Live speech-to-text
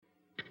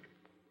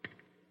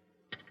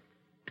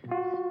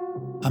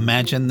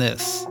Imagine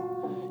this.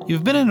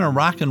 You've been in a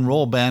rock and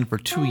roll band for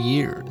 2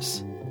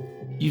 years.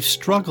 You've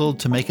struggled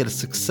to make it a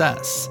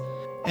success,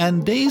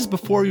 and days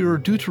before you're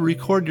due to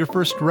record your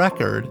first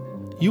record,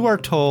 you are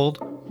told,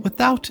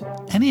 without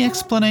any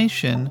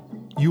explanation,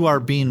 you are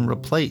being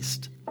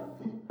replaced.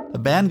 The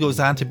band goes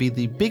on to be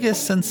the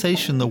biggest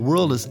sensation the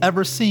world has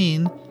ever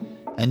seen,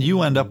 and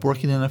you end up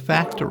working in a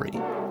factory.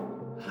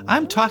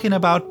 I'm talking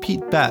about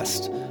Pete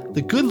Best,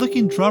 the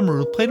good-looking drummer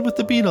who played with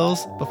the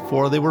Beatles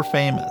before they were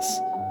famous.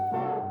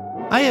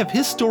 I have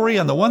his story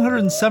on the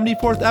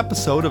 174th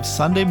episode of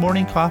Sunday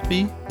Morning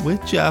Coffee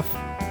with Jeff.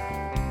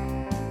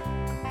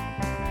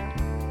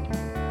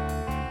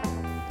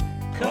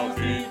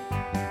 Coffee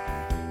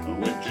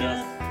with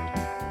Jeff.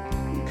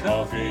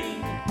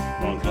 Coffee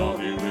on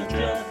Coffee with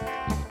Jeff.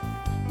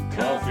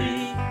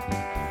 Coffee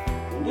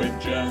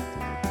with Jeff.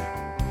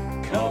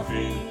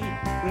 Coffee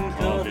on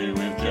Coffee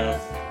with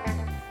Jeff.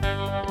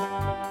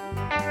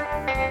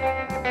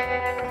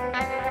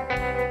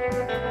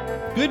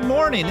 Good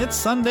morning, it's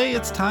Sunday,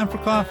 it's time for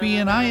coffee,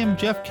 and I am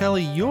Jeff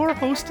Kelly, your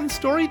host and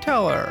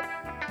storyteller.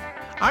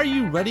 Are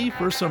you ready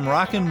for some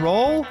rock and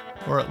roll?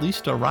 Or at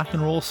least a rock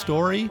and roll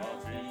story?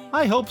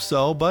 I hope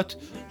so, but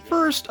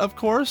first, of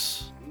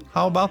course,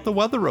 how about the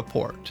weather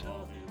report?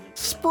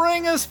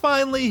 Spring is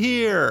finally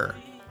here!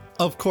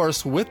 Of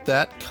course, with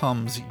that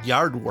comes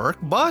yard work,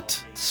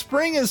 but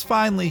spring is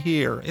finally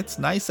here. It's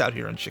nice out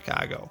here in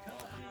Chicago.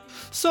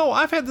 So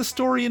I've had the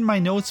story in my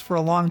notes for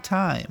a long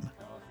time.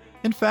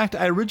 In fact,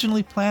 I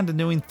originally planned on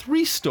doing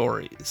 3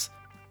 stories.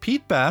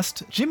 Pete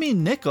Best, Jimmy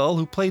Nicol,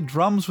 who played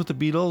drums with the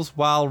Beatles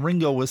while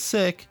Ringo was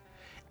sick,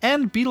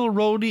 and Beatle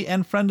roadie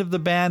and friend of the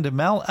band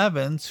Mel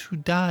Evans, who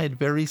died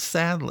very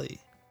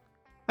sadly.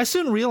 I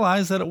soon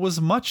realized that it was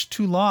much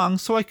too long,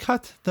 so I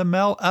cut the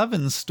Mel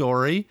Evans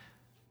story,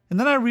 and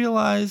then I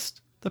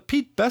realized the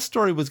Pete Best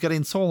story was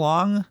getting so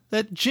long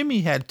that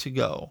Jimmy had to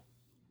go.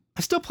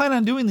 I still plan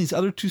on doing these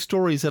other 2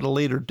 stories at a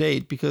later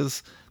date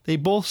because they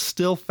both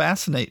still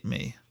fascinate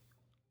me.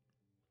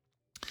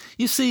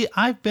 You see,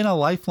 I've been a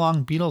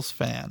lifelong Beatles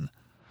fan,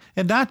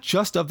 and not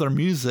just of their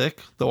music,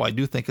 though I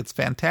do think it's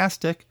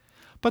fantastic,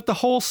 but the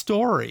whole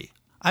story.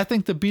 I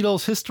think the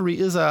Beatles' history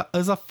is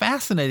a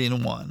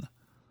fascinating one.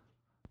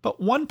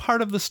 But one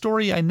part of the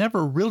story I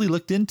never really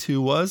looked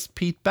into was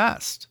Pete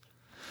Best.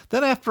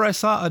 Then after I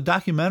saw a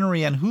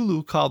documentary on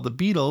Hulu called The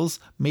Beatles,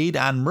 Made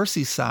on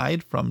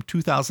Merseyside from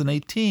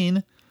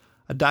 2018,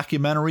 a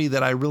documentary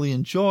that I really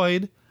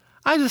enjoyed,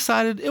 I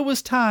decided it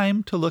was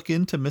time to look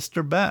into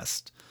Mr.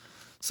 Best.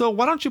 So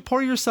why don't you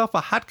pour yourself a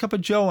hot cup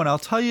of joe and I'll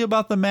tell you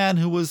about the man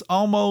who was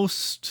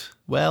almost,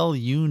 well,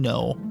 you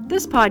know.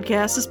 This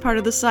podcast is part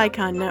of the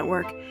Psycon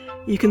Network.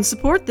 You can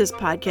support this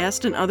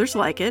podcast and others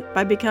like it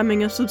by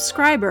becoming a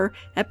subscriber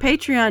at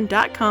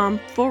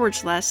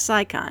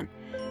patreon.com/Psycon.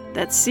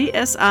 That's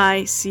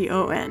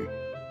CSICON.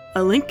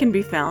 A link can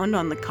be found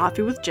on the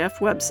Coffee with Jeff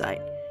website.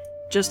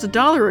 Just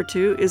 $1 or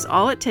 $2 is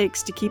all it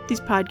takes to keep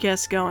these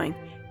podcasts going.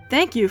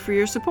 Thank you for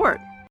your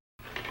support.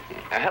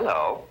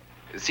 Hello.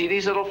 See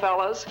these little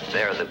fellas?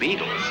 They're the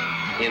Beatles.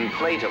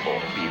 Inflatable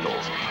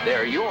Beatles.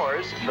 They're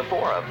yours, the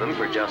 4 of them,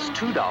 for just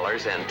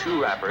 $2 and 2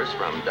 wrappers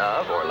from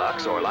Dove or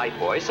Lux or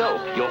Lifebuoy.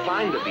 So you'll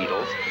find the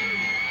Beatles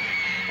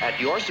at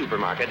your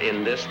supermarket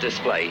in this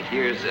display.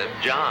 Here's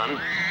John,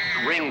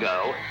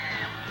 Ringo,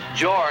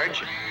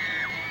 George,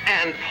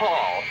 and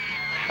Paul.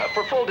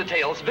 For full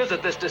details,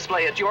 visit this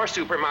display at your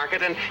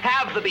supermarket and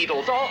have the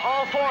Beatles,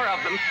 all 4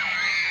 of them,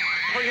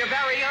 for your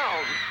very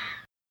own.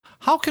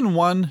 How can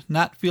one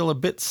not feel a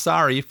bit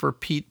sorry for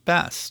Pete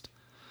Best?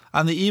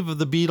 On the eve of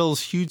the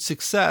Beatles' huge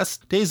success,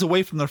 days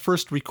away from their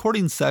first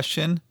recording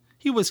session,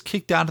 he was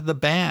kicked out of the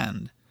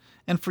band.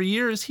 And for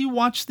years, he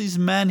watched these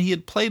men he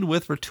had played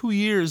with for 2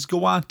 years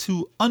go on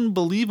to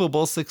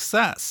unbelievable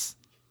success.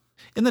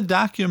 In the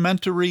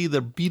documentary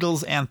The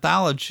Beatles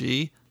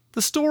Anthology,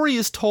 the story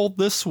is told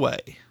this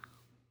way.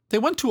 They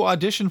went to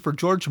audition for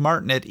George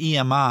Martin at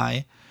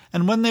EMI,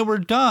 and when they were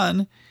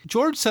done,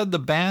 George said the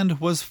band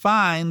was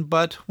fine,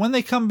 but when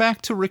they come back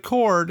to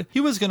record, he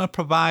was going to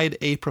provide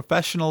a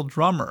professional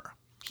drummer.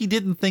 He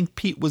didn't think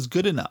Pete was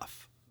good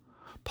enough.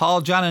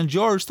 Paul, John, and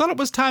George thought it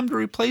was time to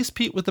replace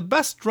Pete with the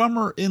best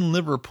drummer in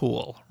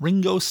Liverpool,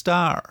 Ringo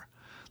Starr.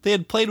 They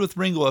had played with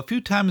Ringo a few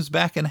times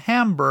back in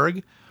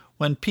Hamburg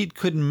when Pete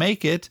couldn't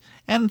make it,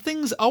 and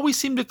things always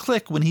seemed to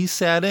click when he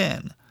sat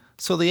in.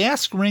 So they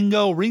asked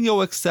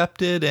Ringo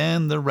accepted,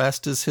 and the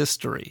rest is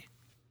history.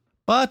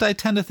 But I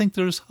tend to think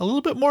there's a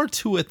little bit more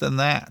to it than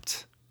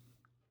that.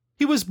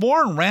 He was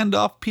born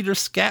Randolph Peter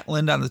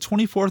Scatland on the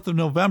 24th of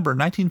November,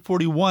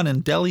 1941 in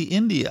Delhi,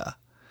 India.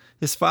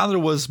 His father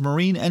was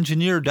Marine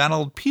Engineer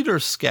Donald Peter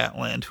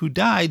Scatland, who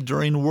died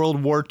during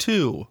World War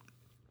II.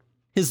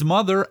 His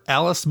mother,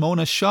 Alice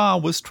Mona Shaw,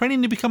 was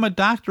training to become a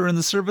doctor in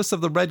the service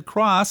of the Red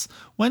Cross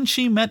when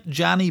she met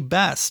Johnny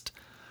Best.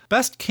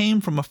 Best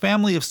came from a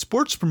family of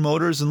sports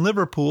promoters in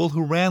Liverpool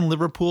who ran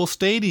Liverpool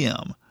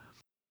Stadium.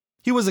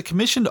 He was a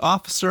commissioned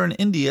officer in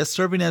India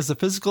serving as a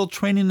physical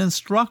training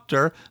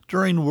instructor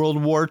during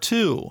World War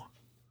II.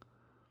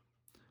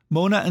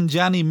 Mona and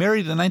Johnny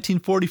married in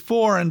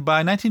 1944, and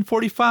by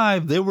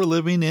 1945 they were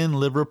living in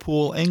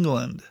Liverpool,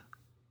 England.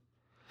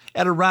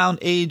 At around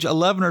age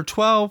 11 or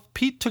 12,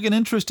 Pete took an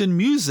interest in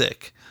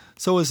music,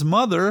 so his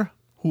mother,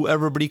 who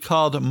everybody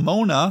called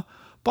Mona,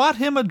 bought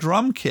him a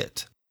drum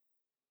kit.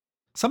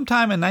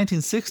 Sometime in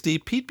 1960,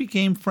 Pete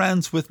became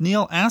friends with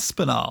Neil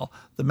Aspinall,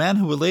 the man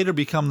who would later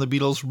become the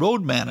Beatles'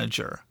 road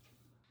manager.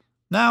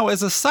 Now,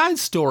 as a side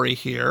story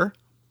here,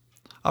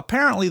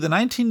 apparently the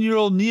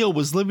 19-year-old Neil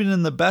was living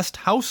in the Best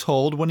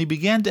household when he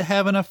began to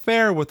have an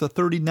affair with the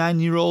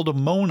 39-year-old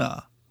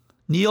Mona.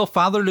 Neil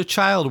fathered a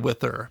child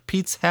with her,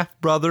 Pete's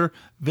half-brother,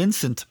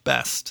 Vincent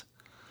Best.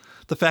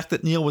 The fact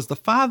that Neil was the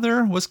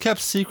father was kept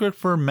secret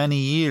for many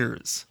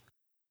years.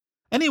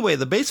 Anyway,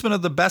 the basement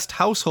of the Best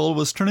household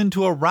was turned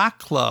into a rock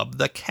club,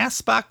 the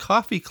Casbah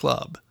Coffee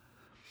Club.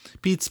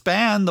 Pete's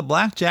band, the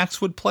Blackjacks,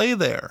 would play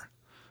there.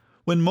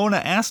 When Mona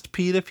asked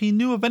Pete if he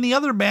knew of any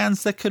other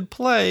bands that could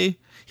play,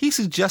 he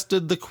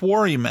suggested the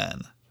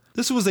Quarrymen.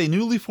 This was a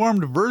newly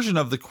formed version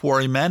of the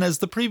Quarrymen, as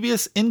the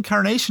previous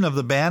incarnation of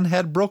the band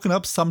had broken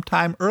up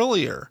sometime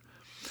earlier.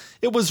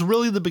 It was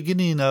really the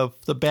beginning of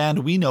the band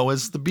we know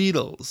as the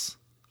Beatles.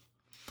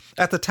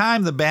 At the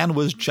time, the band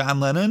was John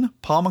Lennon,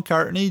 Paul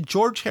McCartney,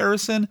 George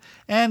Harrison,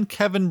 and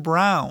Kevin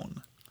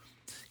Brown.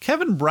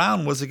 Kevin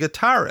Brown was a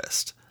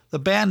guitarist. The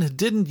band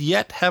didn't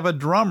yet have a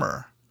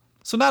drummer.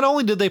 So not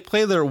only did they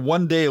play there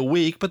one day a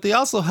week, but they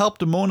also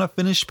helped Mona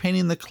finish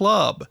painting the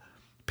club,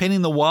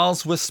 painting the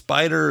walls with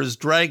spiders,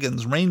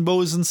 dragons,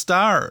 rainbows, and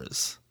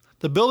stars.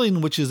 The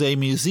building, which is a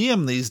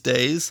museum these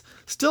days,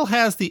 still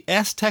has the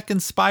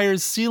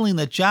Aztec-inspired ceiling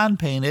that John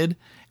painted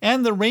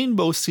and the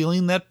rainbow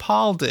ceiling that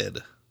Paul did.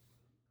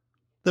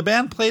 The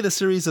band played a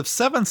series of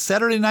 7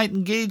 Saturday night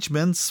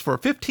engagements for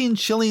 15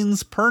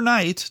 shillings per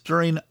night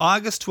during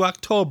August to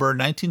October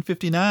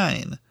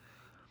 1959.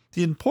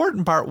 The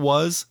important part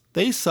was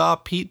they saw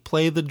Pete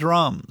play the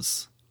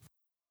drums.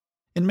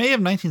 In May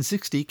of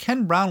 1960,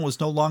 Ken Brown was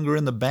no longer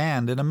in the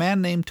band, and a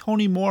man named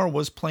Tony Moore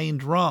was playing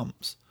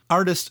drums.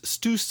 Artist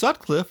Stu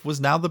Sutcliffe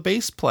was now the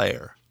bass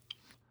player.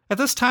 At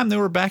this time, they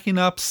were backing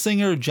up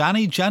singer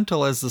Johnny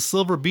Gentle as the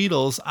Silver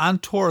Beatles on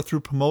tour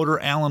through promoter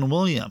Alan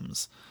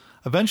Williams.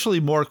 Eventually,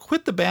 Moore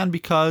quit the band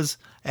because,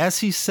 as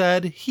he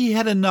said, he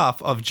had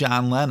enough of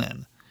John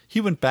Lennon.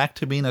 He went back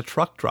to being a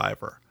truck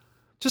driver.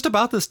 Just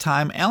about this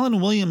time, Alan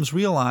Williams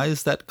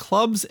realized that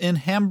clubs in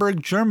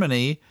Hamburg,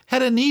 Germany,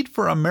 had a need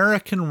for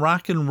American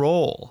rock and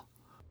roll.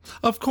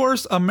 Of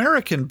course,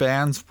 American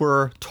bands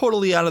were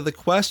totally out of the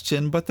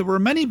question, but there were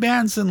many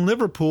bands in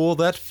Liverpool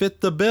that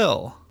fit the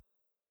bill.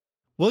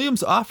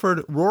 Williams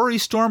offered Rory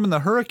Storm and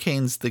the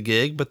Hurricanes the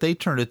gig, but they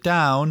turned it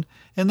down,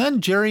 and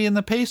then Jerry and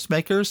the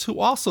Pacemakers, who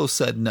also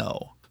said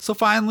no. So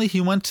finally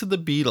he went to the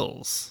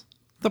Beatles.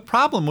 The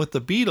problem with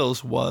the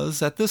Beatles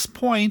was, at this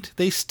point,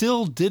 they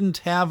still didn't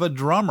have a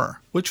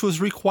drummer, which was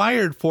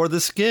required for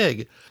this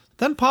gig.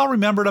 Then Paul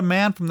remembered a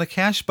man from the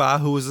Casbah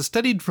who was a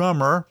steady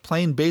drummer,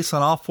 playing bass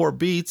on all 4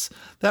 beats,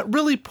 that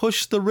really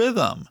pushed the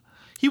rhythm.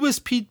 He was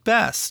Pete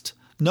Best,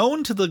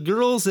 known to the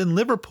girls in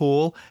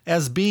Liverpool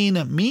as being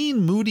mean,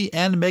 moody,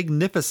 and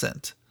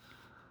magnificent.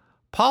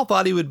 Paul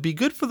thought he would be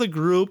good for the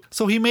group,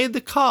 so he made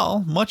the call,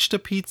 much to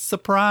Pete's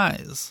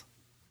surprise.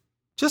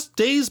 Just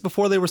days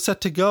before they were set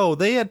to go,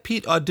 they had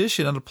Pete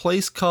audition at a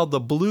place called the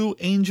Blue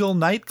Angel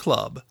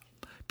Nightclub.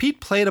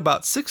 Pete played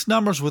about 6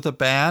 numbers with the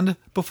band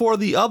before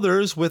the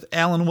others, with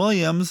Alan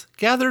Williams,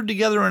 gathered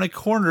together in a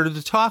corner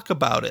to talk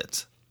about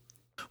it.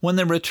 When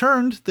they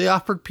returned, they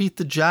offered Pete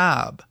the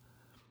job.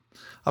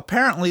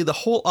 Apparently, the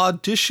whole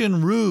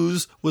audition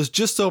ruse was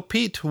just so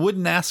Pete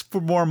wouldn't ask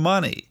for more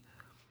money.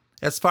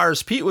 As far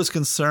as Pete was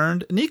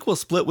concerned, an equal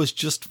split was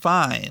just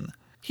fine.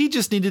 He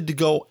just needed to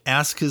go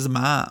ask his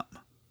mom.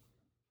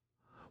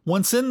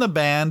 Once in the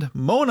band,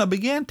 Mona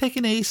began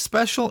taking a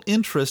special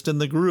interest in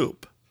the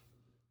group.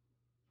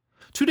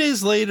 2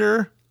 days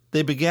later,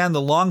 they began the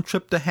long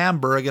trip to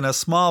Hamburg in a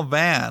small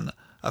van,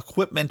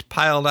 equipment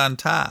piled on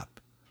top.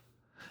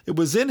 It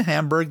was in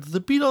Hamburg that the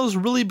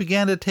Beatles really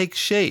began to take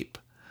shape.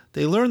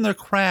 They learned their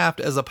craft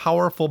as a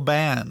powerful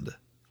band.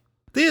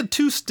 They had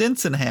 2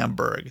 stints in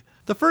Hamburg.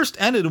 The first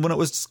ended when it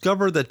was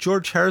discovered that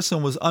George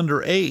Harrison was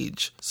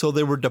underage, so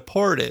they were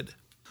deported.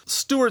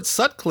 Stuart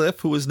Sutcliffe,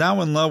 who was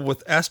now in love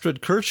with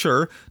Astrid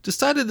Kirchherr,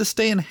 decided to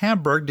stay in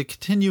Hamburg to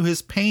continue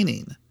his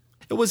painting.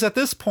 It was at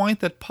this point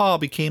that Paul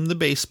became the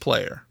bass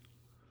player.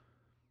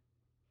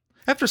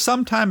 After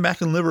some time back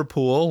in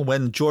Liverpool,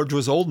 when George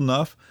was old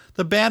enough,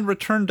 the band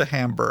returned to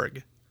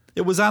Hamburg.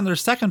 It was on their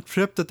second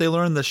trip that they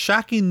learned the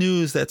shocking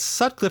news that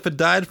Sutcliffe had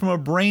died from a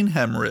brain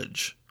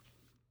hemorrhage.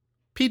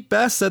 Pete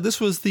Best said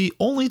this was the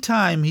only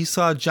time he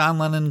saw John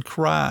Lennon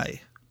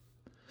cry.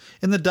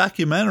 In the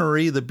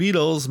documentary The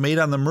Beatles, made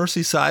on the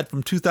Merseyside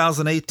from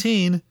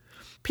 2018,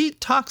 Pete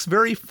talks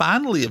very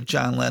fondly of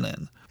John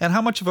Lennon and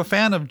how much of a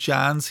fan of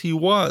John's he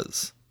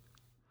was.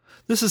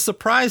 This is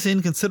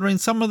surprising considering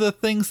some of the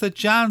things that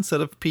John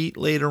said of Pete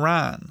later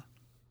on.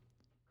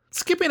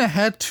 Skipping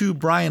ahead to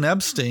Brian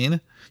Epstein,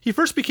 he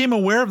first became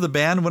aware of the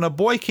band when a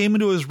boy came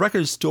into his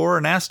record store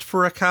and asked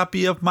for a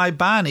copy of My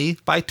Bonnie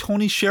by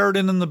Tony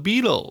Sheridan and the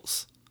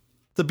Beatles.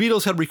 The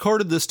Beatles had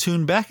recorded this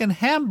tune back in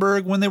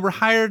Hamburg when they were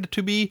hired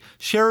to be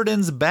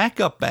Sheridan's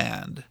backup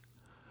band.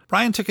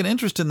 Brian took an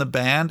interest in the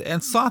band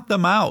and sought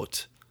them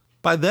out.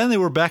 By then they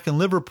were back in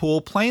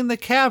Liverpool playing the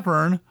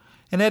Cavern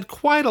and had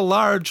quite a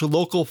large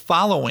local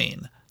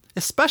following,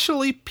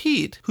 especially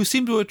Pete, who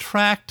seemed to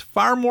attract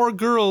far more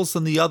girls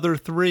than the other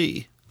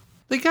three.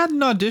 They got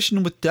an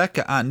audition with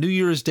Decca on New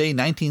Year's Day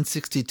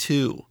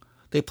 1962.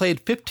 They played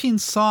 15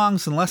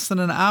 songs in less than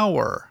an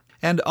hour,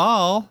 and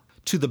all,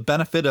 to the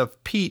benefit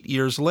of Pete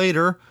years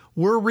later,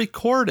 were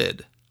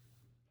recorded.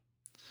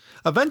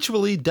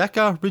 Eventually,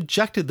 Decca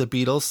rejected the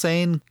Beatles,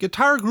 saying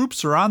guitar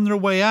groups are on their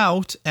way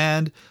out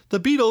and the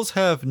Beatles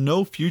have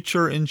no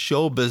future in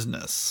show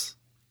business.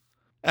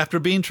 After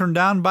being turned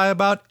down by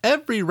about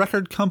every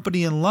record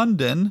company in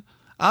London,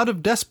 out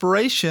of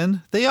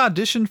desperation, they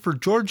auditioned for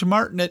George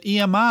Martin at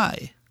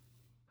EMI.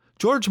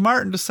 George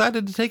Martin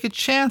decided to take a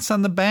chance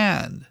on the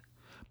band.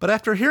 But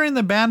after hearing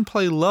the band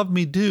play Love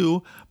Me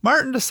Do,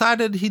 Martin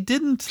decided he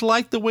didn't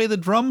like the way the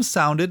drums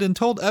sounded and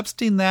told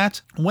Epstein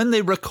that when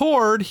they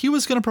record, he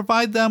was going to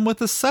provide them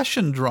with a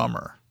session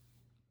drummer.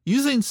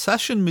 Using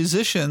session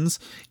musicians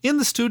in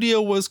the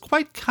studio was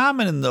quite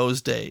common in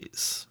those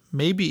days,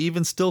 maybe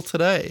even still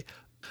today.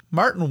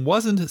 Martin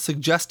wasn't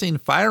suggesting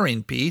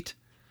firing Pete.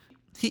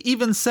 He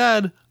even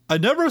said, "I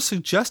never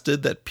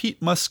suggested that Pete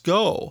must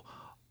go.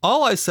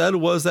 All I said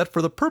was that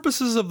for the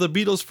purposes of the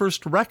Beatles'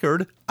 first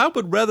record, I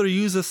would rather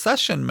use a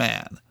session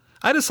man.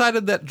 I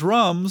decided that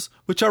drums,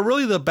 which are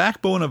really the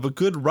backbone of a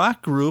good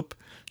rock group,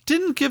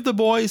 didn't give the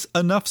boys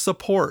enough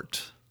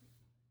support."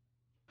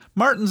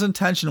 Martin's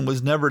intention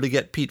was never to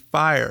get Pete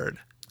fired.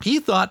 He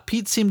thought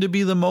Pete seemed to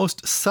be the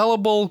most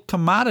sellable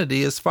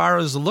commodity as far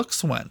as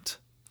looks went.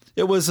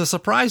 It was a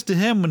surprise to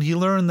him when he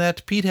learned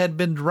that Pete had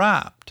been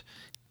dropped.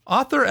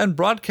 Author and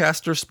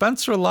broadcaster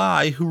Spencer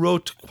Lai, who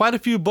wrote quite a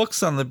few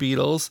books on the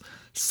Beatles,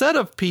 said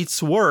of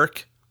Pete's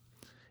work,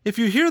 "If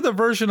you hear the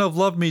version of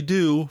Love Me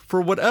Do,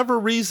 for whatever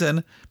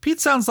reason, Pete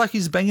sounds like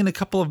he's banging a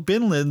couple of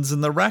bin lids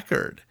in the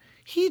record.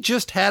 He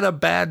just had a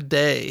bad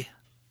day."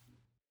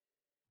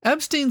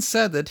 Epstein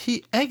said that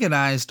he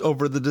agonized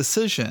over the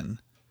decision.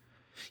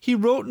 He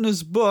wrote in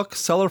his book,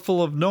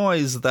 Cellarful of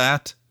Noise,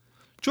 that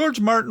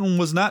George Martin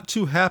was not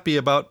too happy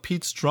about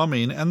Pete's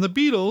drumming, and the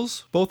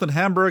Beatles, both in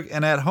Hamburg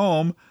and at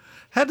home,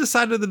 had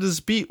decided that his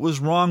beat was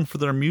wrong for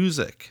their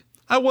music.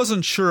 I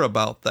wasn't sure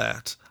about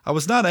that. I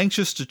was not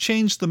anxious to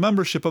change the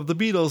membership of the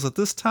Beatles at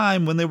this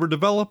time when they were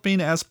developing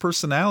as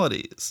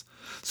personalities.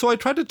 So I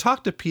tried to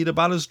talk to Pete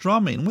about his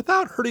drumming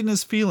without hurting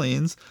his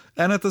feelings,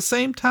 and at the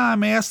same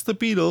time I asked the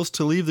Beatles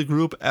to leave the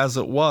group as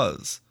it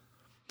was.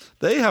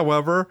 They,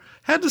 however,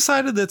 had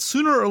decided that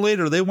sooner or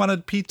later they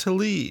wanted Pete to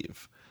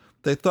leave.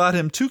 They thought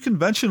him too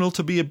conventional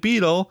to be a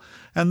Beatle,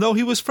 and though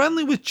he was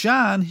friendly with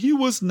John, he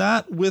was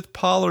not with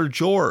Paul or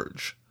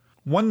George.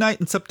 One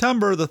night in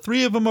September, the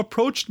three of them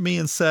approached me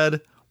and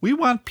said, "We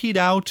want Pete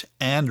out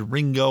and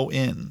Ringo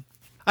in."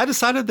 I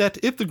decided that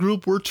if the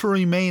group were to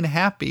remain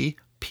happy,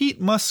 Pete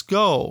must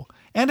go,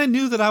 and I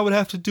knew that I would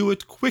have to do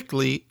it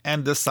quickly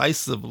and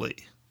decisively.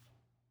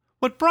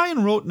 What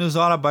Brian wrote in his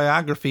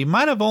autobiography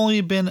might have only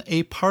been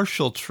a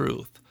partial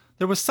truth.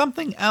 There was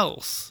something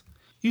else.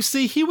 You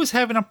see, he was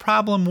having a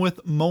problem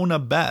with Mona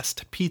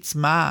Best, Pete's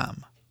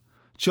mom.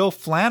 Joe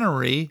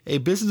Flannery, a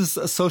business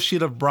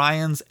associate of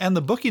Brian's and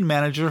the booking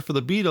manager for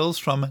the Beatles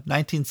from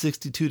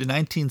 1962 to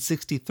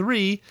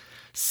 1963,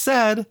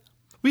 said,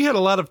 "We had a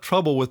lot of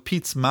trouble with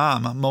Pete's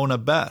mom, Mona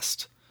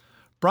Best.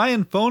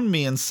 Brian phoned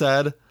me and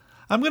said,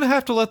 'I'm going to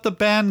have to let the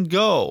band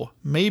go.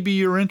 Maybe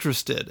you're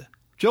interested.'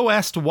 Joe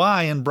asked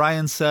why, and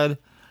Brian said,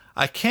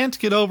 'I can't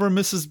get over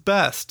Mrs.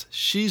 Best.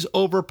 She's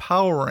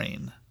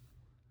overpowering.'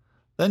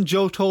 Then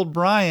Joe told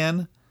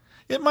Brian,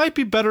 'It might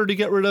be better to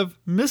get rid of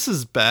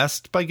Mrs.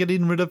 Best by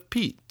getting rid of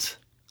Pete.'"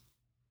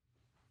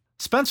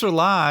 Spencer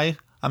Lai,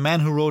 a man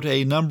who wrote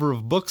a number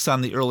of books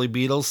on the early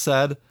Beatles,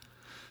 said,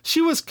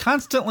 "She was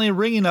constantly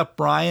ringing up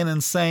Brian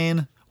and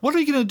saying, 'What are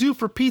you going to do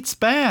for Pete's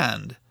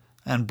band?'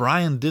 And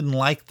Brian didn't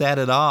like that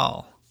at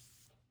all."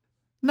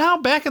 Now,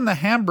 back in the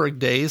Hamburg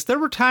days, there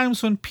were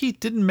times when Pete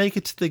didn't make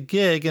it to the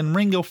gig and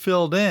Ringo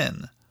filled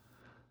in.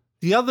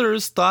 The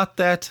others thought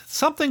that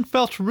something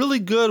felt really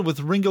good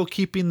with Ringo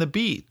keeping the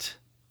beat.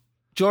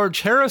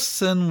 George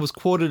Harrison was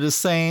quoted as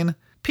saying,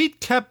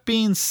 "Pete kept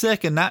being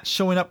sick and not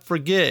showing up for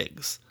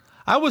gigs.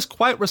 I was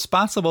quite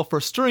responsible for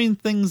stirring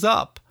things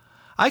up.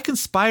 I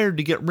conspired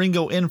to get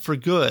Ringo in for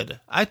good.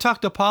 I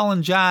talked to Paul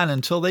and John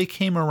until they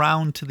came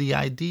around to the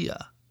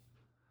idea."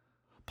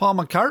 Paul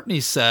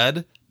McCartney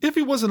said, "If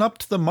he wasn't up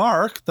to the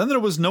mark, then there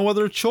was no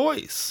other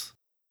choice."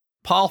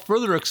 Paul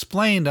further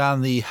explained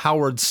on the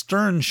Howard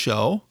Stern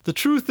show, "The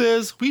truth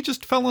is, we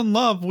just fell in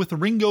love with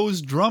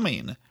Ringo's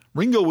drumming.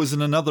 Ringo was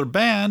in another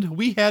band,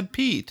 we had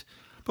Pete.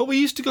 But we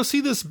used to go see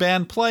this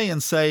band play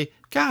and say,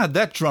 'God,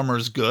 that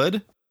drummer's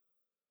good.'"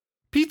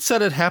 Pete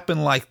said it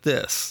happened like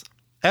this.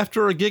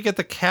 After a gig at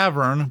the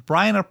Cavern,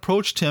 Brian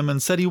approached him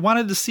and said he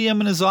wanted to see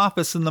him in his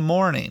office in the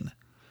morning.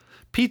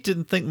 Pete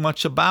didn't think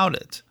much about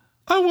it.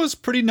 I was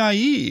pretty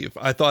naive.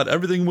 I thought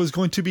everything was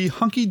going to be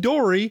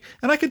hunky-dory,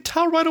 and I could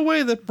tell right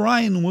away that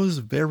Brian was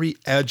very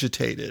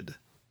agitated.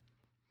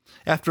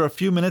 After a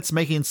few minutes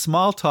making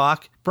small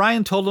talk,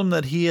 Brian told him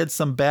that he had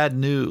some bad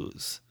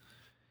news.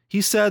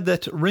 He said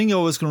that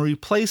Ringo was going to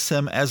replace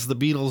him as the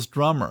Beatles'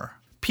 drummer.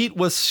 Pete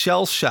was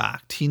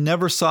shell-shocked. He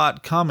never saw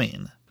it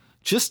coming.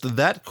 Just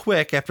that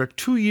quick, after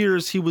 2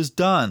 years, he was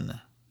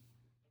done.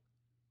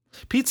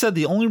 Pete said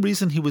the only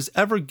reason he was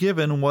ever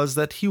given was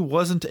that he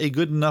wasn't a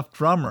good enough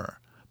drummer.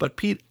 But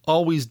Pete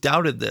always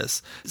doubted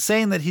this,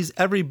 saying that he's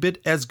every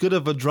bit as good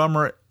of a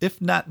drummer,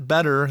 if not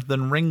better,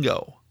 than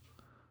Ringo.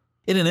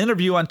 In an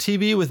interview on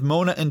TV with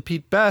Mona and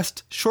Pete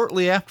Best,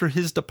 shortly after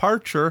his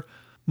departure,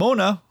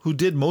 Mona, who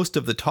did most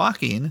of the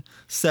talking,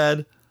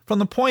 said, "From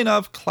the point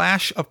of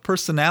clash of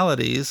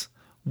personalities,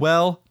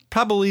 well,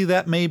 probably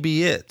that may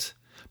be it,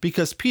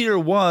 because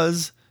Peter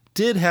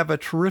did have a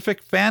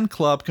terrific fan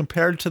club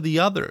compared to the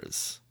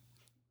others."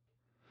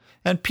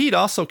 And Pete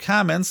also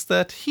comments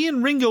that he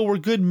and Ringo were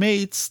good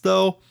mates,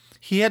 though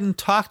he hadn't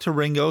talked to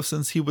Ringo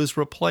since he was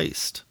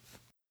replaced.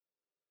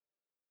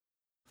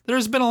 There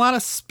has been a lot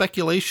of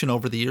speculation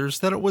over the years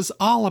that it was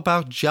all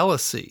about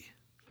jealousy.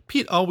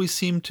 Pete always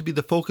seemed to be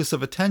the focus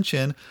of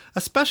attention,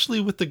 especially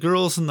with the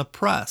girls in the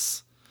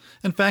press.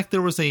 In fact,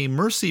 there was a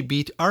Mercy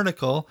Beat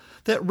article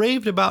that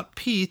raved about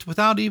Pete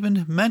without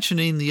even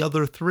mentioning the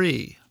other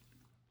three.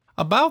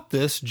 About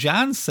this,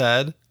 John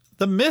said,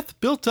 "The myth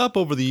built up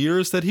over the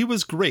years that he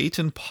was great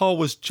and Paul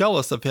was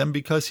jealous of him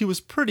because he was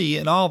pretty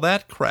and all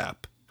that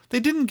crap. They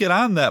didn't get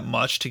on that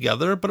much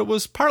together, but it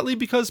was partly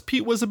because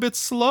Pete was a bit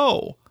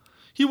slow.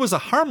 He was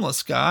a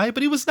harmless guy,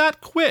 but he was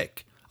not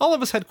quick. All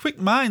of us had quick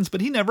minds,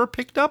 but he never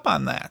picked up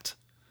on that.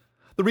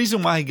 The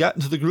reason why he got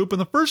into the group in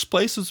the first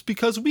place was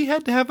because we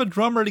had to have a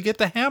drummer to get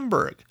to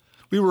Hamburg.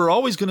 We were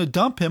always going to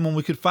dump him when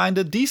we could find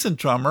a decent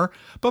drummer,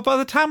 but by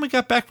the time we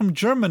got back from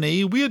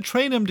Germany, we had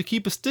trained him to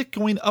keep a stick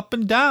going up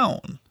and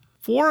down.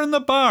 4 in the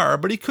bar,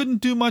 but he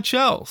couldn't do much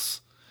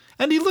else.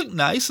 And he looked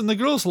nice, and the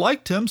girls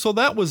liked him, so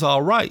that was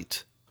all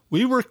right.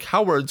 We were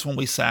cowards when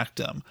we sacked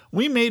him.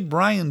 We made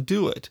Brian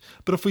do it,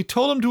 but if we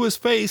told him to his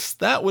face,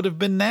 that would have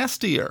been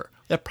nastier.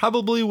 It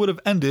probably would have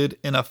ended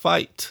in a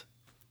fight."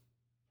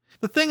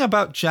 The thing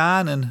about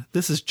John, and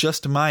this is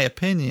just my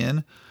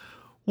opinion,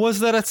 was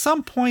that at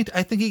some point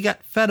I think he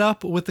got fed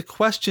up with the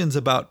questions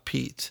about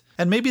Pete,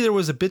 and maybe there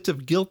was a bit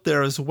of guilt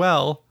there as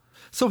well,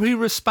 so he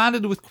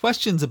responded with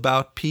questions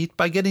about Pete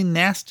by getting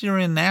nastier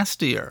and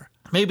nastier.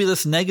 Maybe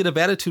this negative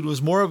attitude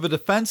was more of a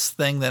defense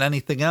thing than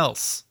anything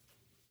else.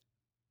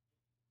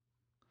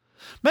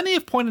 Many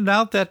have pointed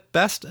out that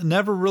Best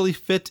never really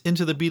fit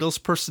into the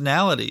Beatles'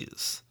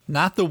 personalities.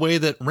 Not the way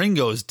that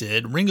Ringo's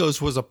did.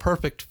 Ringo's was a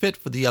perfect fit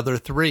for the other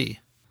three.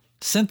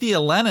 Cynthia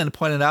Lennon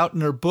pointed out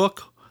in her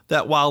book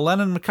that while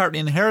Lennon, McCartney,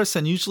 and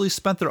Harrison usually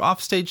spent their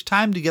offstage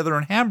time together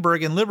in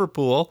Hamburg and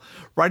Liverpool,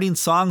 writing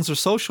songs or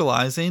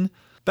socializing,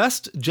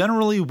 Best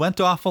generally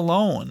went off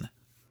alone.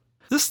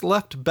 This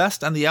left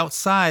Best on the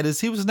outside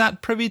as he was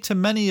not privy to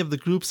many of the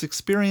group's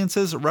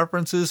experiences,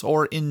 references,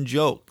 or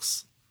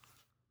in-jokes.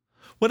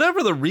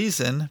 Whatever the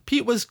reason,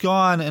 Pete was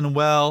gone, and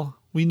well,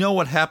 we know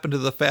what happened to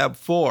the Fab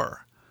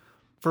Four.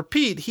 For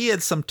Pete, he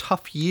had some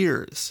tough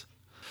years.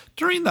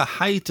 During the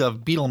height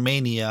of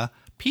Beatlemania,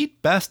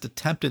 Pete Best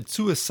attempted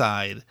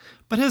suicide,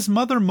 but his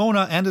mother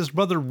Mona and his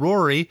brother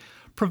Rory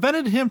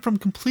prevented him from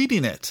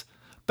completing it.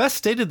 Best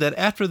stated that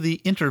after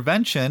the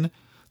intervention,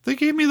 "They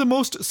gave me the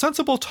most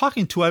sensible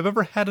talking to I've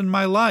ever had in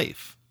my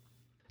life."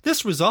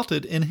 This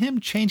resulted in him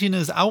changing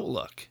his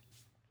outlook.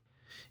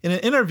 In an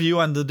interview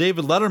on the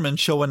David Letterman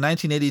show in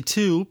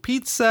 1982,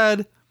 Pete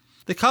said,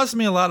 "They caused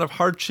me a lot of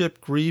hardship,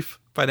 grief,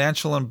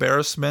 financial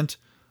embarrassment,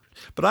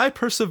 but I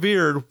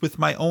persevered with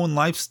my own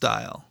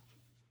lifestyle."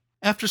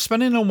 After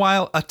spending a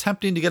while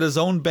attempting to get his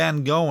own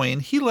band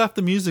going, he left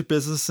the music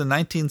business in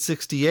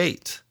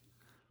 1968.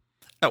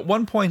 At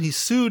one point, he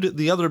sued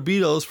the other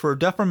Beatles for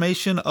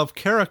defamation of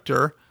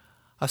character,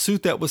 a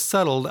suit that was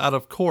settled out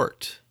of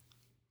court.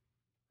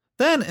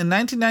 Then, in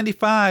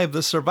 1995,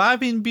 the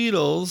surviving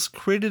Beatles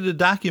created a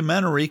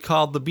documentary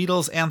called The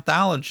Beatles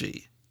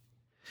Anthology.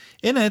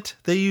 In it,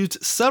 they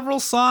used several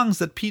songs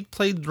that Pete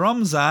played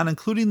drums on,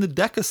 including the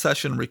Decca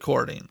session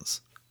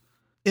recordings.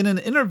 In an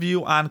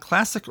interview on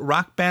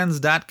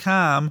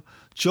ClassicRockBands.com,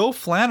 Joe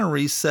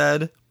Flannery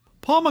said,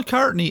 "Paul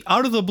McCartney,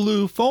 out of the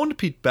blue, phoned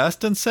Pete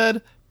Best and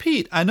said,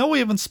 'Pete, I know we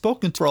haven't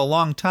spoken for a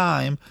long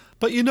time,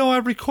 but you know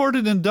I've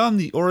recorded and done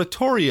the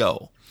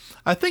oratorio.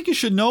 I think you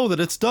should know that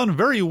it's done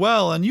very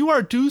well and you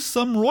are due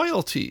some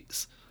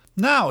royalties.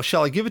 Now,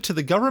 shall I give it to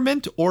the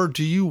government or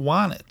do you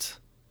want it?'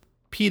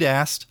 Pete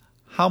asked,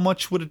 'How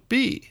much would it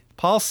be?'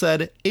 Paul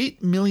said,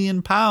 £8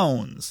 million.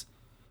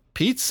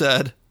 Pete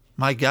said,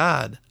 'My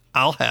God,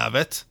 I'll have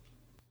it.'"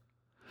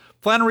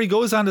 Flannery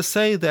goes on to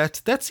say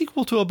that that's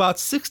equal to about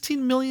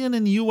 $16 million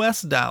in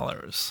US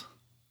dollars.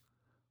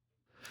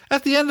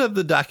 At the end of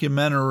the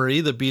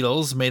documentary The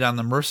Beatles Made on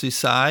the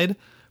Merseyside,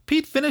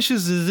 Pete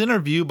finishes his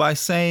interview by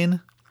saying,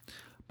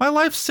 "My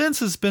life since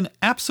has been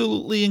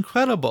absolutely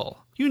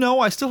incredible. You know,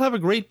 I still have a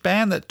great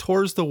band that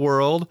tours the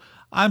world.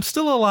 I'm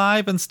still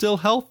alive and still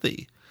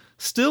healthy.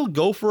 Still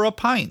go for a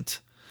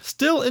pint.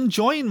 Still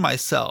enjoying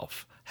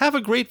myself. Have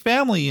a great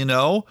family, you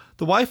know.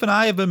 The wife and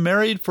I have been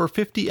married for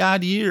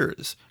 50-odd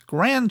years.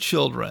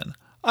 Grandchildren.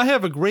 I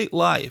have a great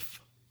life.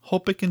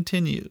 Hope it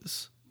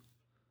continues."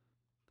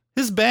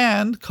 His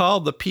band,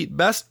 called the Pete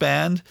Best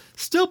Band,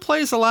 still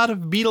plays a lot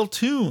of Beatle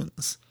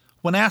tunes.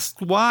 When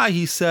asked why,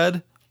 he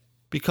said,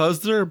 "Because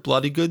they're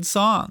bloody good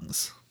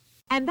songs."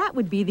 And that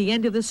would be the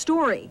end of the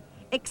story,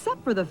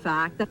 except for the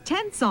fact that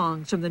 10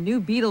 songs from the new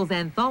Beatles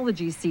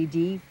anthology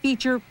CD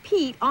feature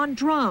Pete on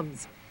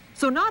drums.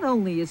 So not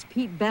only is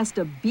Pete Best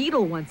a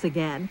Beatle once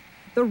again,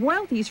 the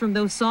royalties from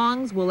those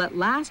songs will at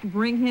last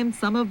bring him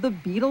some of the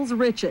Beatles'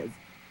 riches,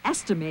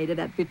 estimated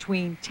at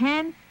between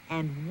 $10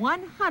 and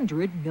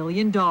 $100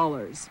 million.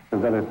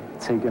 I've got to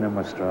take it in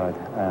my stride.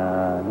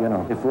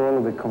 If all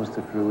of it comes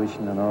to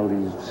fruition and all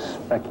these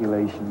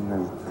speculation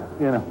is,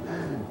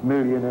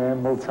 millionaire,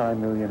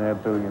 multi-millionaire,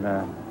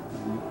 billionaire,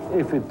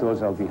 if it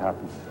does, I'll be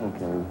happy.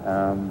 Okay.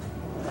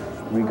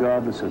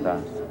 Regardless of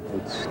that,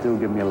 it's still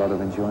giving me a lot of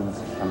enjoyment,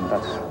 and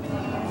that's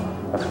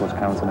what's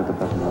counting at the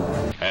present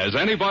moment. Has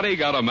anybody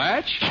got a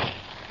match?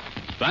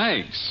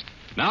 Thanks.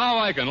 Now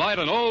I can light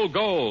an old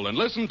gold and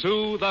listen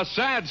to the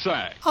Sad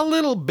Sack. A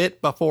little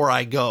bit before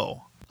I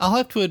go, I'll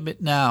have to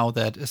admit now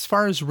that as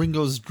far as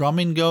Ringo's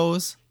drumming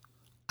goes,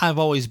 I've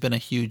always been a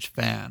huge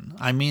fan.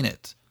 I mean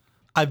it.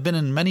 I've been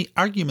in many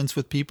arguments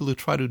with people who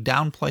try to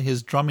downplay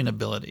his drumming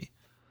ability.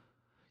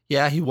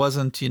 Yeah, he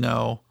wasn't,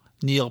 Neil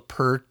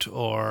Peart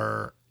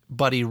or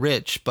Buddy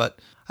Rich, but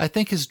I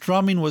think his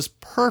drumming was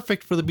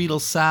perfect for the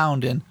Beatles'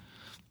 sound, and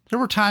there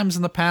were times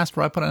in the past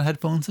where I put on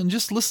headphones and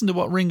just listened to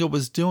what Ringo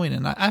was doing,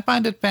 and I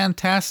find it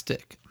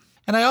fantastic.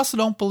 And I also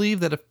don't believe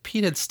that if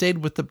Pete had stayed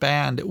with the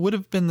band, it would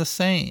have been the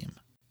same.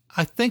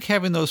 I think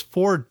having those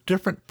 4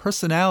 different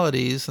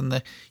personalities and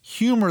the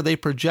humor they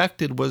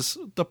projected was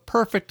the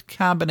perfect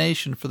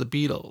combination for the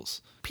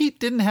Beatles. Pete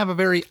didn't have a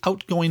very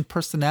outgoing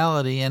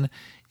personality, and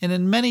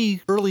in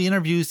many early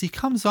interviews, he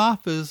comes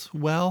off as,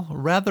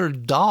 rather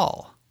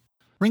dull.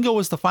 Ringo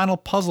was the final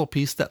puzzle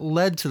piece that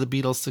led to the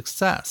Beatles'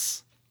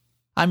 success.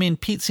 I mean,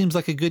 Pete seems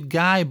like a good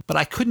guy, but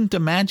I couldn't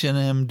imagine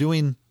him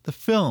doing the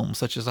films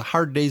such as A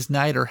Hard Day's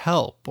Night or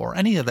Help or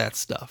any of that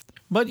stuff.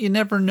 But you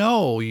never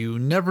know. You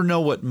never know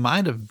what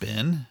might have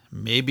been.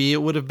 Maybe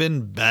it would have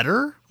been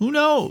better. Who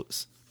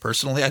knows?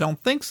 Personally, I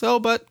don't think so,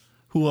 but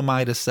who am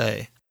I to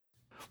say?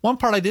 One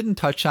part I didn't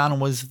touch on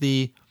was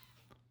the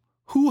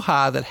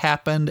hoo-ha that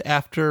happened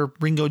after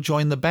Ringo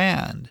joined the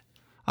band.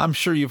 I'm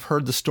sure you've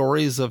heard the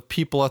stories of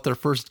people at their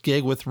first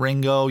gig with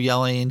Ringo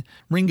yelling,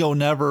 "Ringo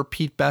never,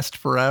 Pete Best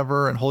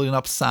forever," and holding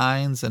up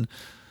signs, and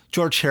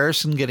George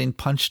Harrison getting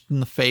punched in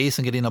the face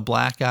and getting a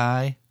black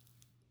eye.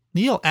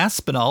 Neil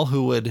Aspinall,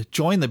 who would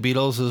join the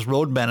Beatles as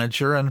road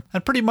manager and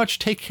pretty much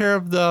take care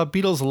of the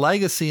Beatles'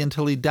 legacy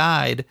until he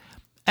died,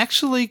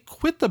 actually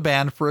quit the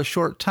band for a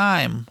short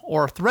time,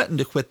 or threatened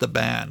to quit the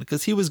band,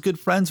 because he was good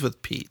friends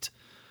with Pete.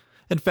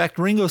 In fact,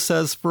 Ringo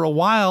says for a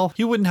while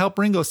he wouldn't help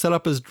Ringo set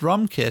up his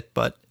drum kit,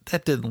 but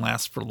that didn't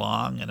last for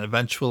long, and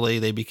eventually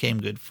they became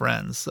good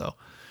friends. So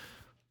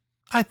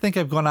I think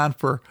I've gone on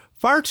for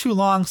far too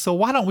long, so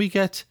why don't we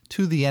get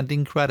to the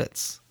ending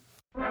credits?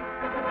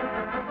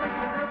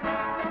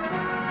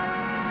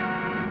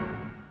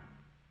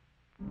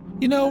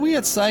 We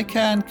at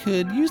SciCon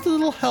could use a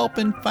little help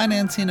in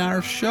financing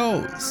our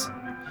shows.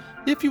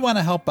 If you want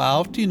to help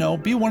out,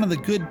 be one of the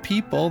good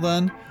people,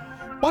 then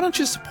why don't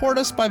you support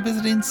us by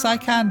visiting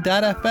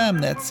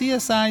SciCon.fm, that's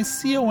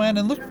CSICON,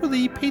 and look for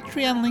the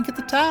Patreon link at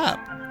the top.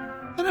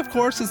 And of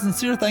course, a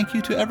sincere thank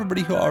you to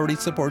everybody who already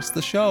supports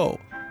the show.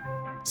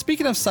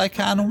 Speaking of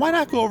SciCon, why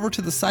not go over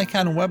to the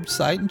SciCon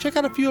website and check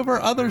out a few of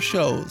our other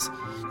shows?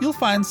 You'll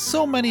find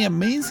so many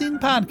amazing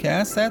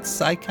podcasts at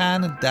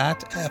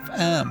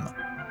SciCon.fm.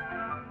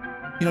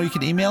 You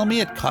can email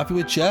me at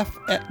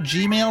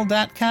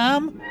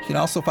coffeewithjeff@gmail.com. You can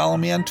also follow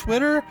me on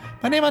Twitter.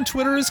 My name on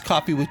Twitter is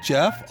Coffee with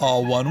Jeff,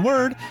 all one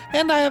word,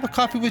 and I have a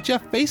Coffee with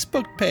Jeff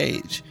Facebook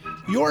page.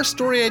 Your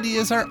story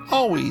ideas are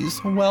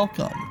always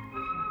welcome.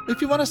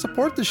 If you want to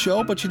support the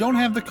show but you don't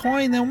have the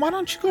coin, then why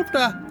don't you go over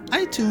to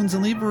iTunes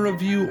and leave a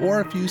review or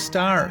a few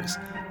stars.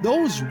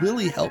 Those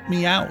really help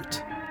me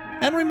out.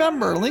 And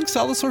remember, links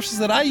to all the sources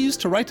that I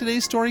used to write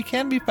today's story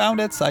can be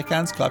found at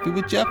SciCon's Coffee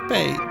with Jeff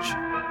page.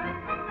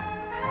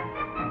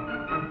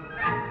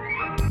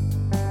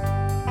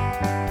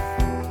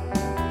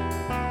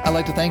 I'd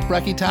like to thank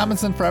Brecky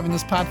Tomlinson for having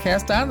this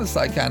podcast on the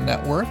SciCon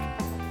Network.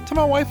 To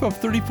my wife of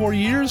 34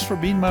 years for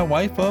being my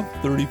wife of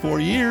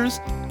 34 years.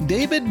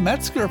 David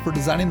Metzger for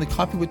designing the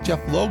Coffee with Jeff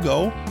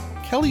logo.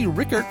 Kelly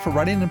Rickert for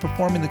writing and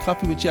performing the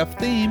Coffee with Jeff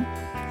theme.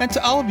 And to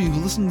all of you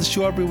who listen to the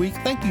show every week,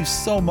 thank you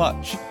so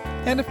much.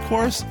 And of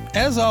course,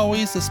 as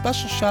always, a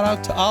special shout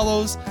out to all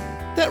those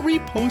that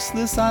repost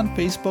this on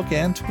Facebook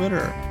and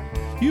Twitter.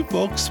 You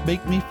folks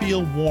make me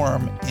feel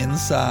warm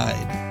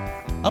inside.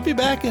 I'll be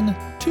back in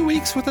 2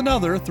 weeks with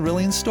another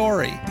thrilling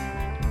story.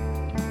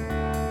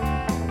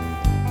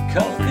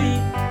 Coffee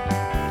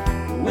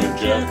with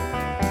Jeff.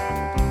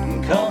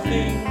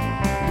 Coffee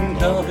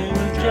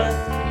with Jeff.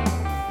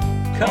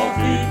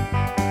 Coffee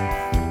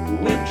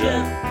with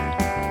Jeff.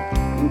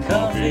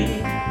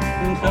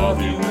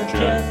 Coffee with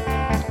Jeff.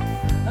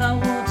 I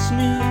once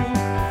knew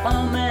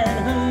a man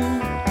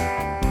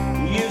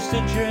who used to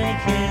drink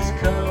his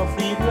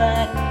coffee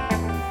black.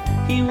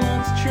 He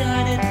once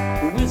tried it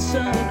with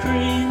some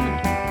cream.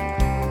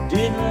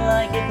 Didn't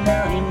like it,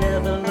 now he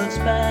never looks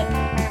back.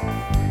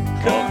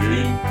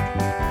 Coffee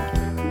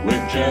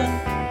with Jeff.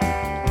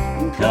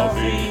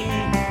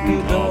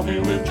 Coffee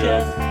with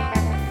Jeff.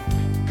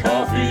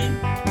 Coffee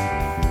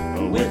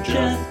with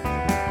Jeff.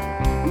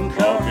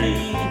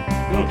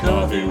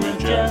 Coffee with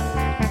Jeff.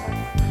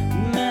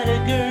 Met a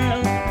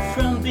girl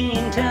from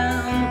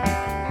Beantown.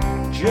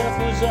 Jeff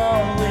was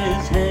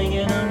always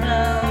hanging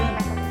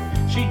around.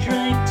 She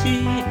drank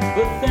tea,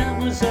 but that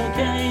was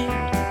okay.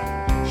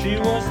 She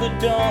was the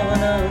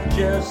dawn of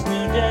Jeff's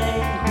new day.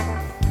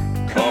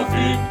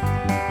 Coffee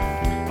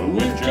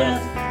with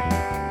Jeff.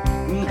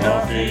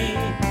 Coffee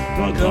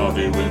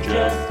with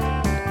Jeff.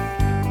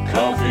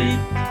 Coffee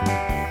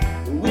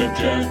with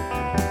Jeff.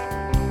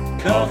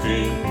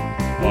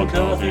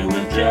 Coffee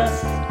with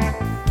Jeff.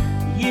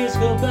 Years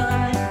go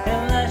by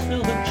and life's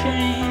filled with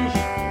change.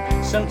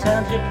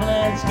 Sometimes your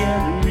plans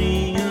get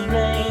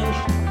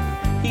rearranged.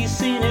 He's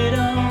seen it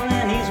all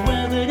and he's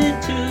weathered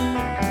it too.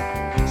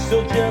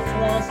 So Jeff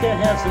wants to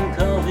have some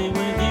coffee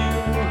with you.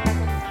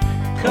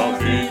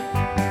 Coffee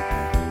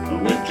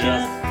with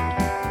Jeff.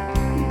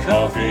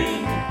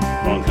 Coffee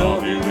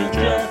with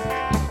Jeff.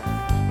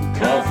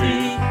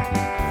 Coffee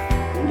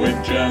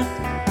with Jeff.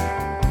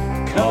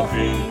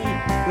 Coffee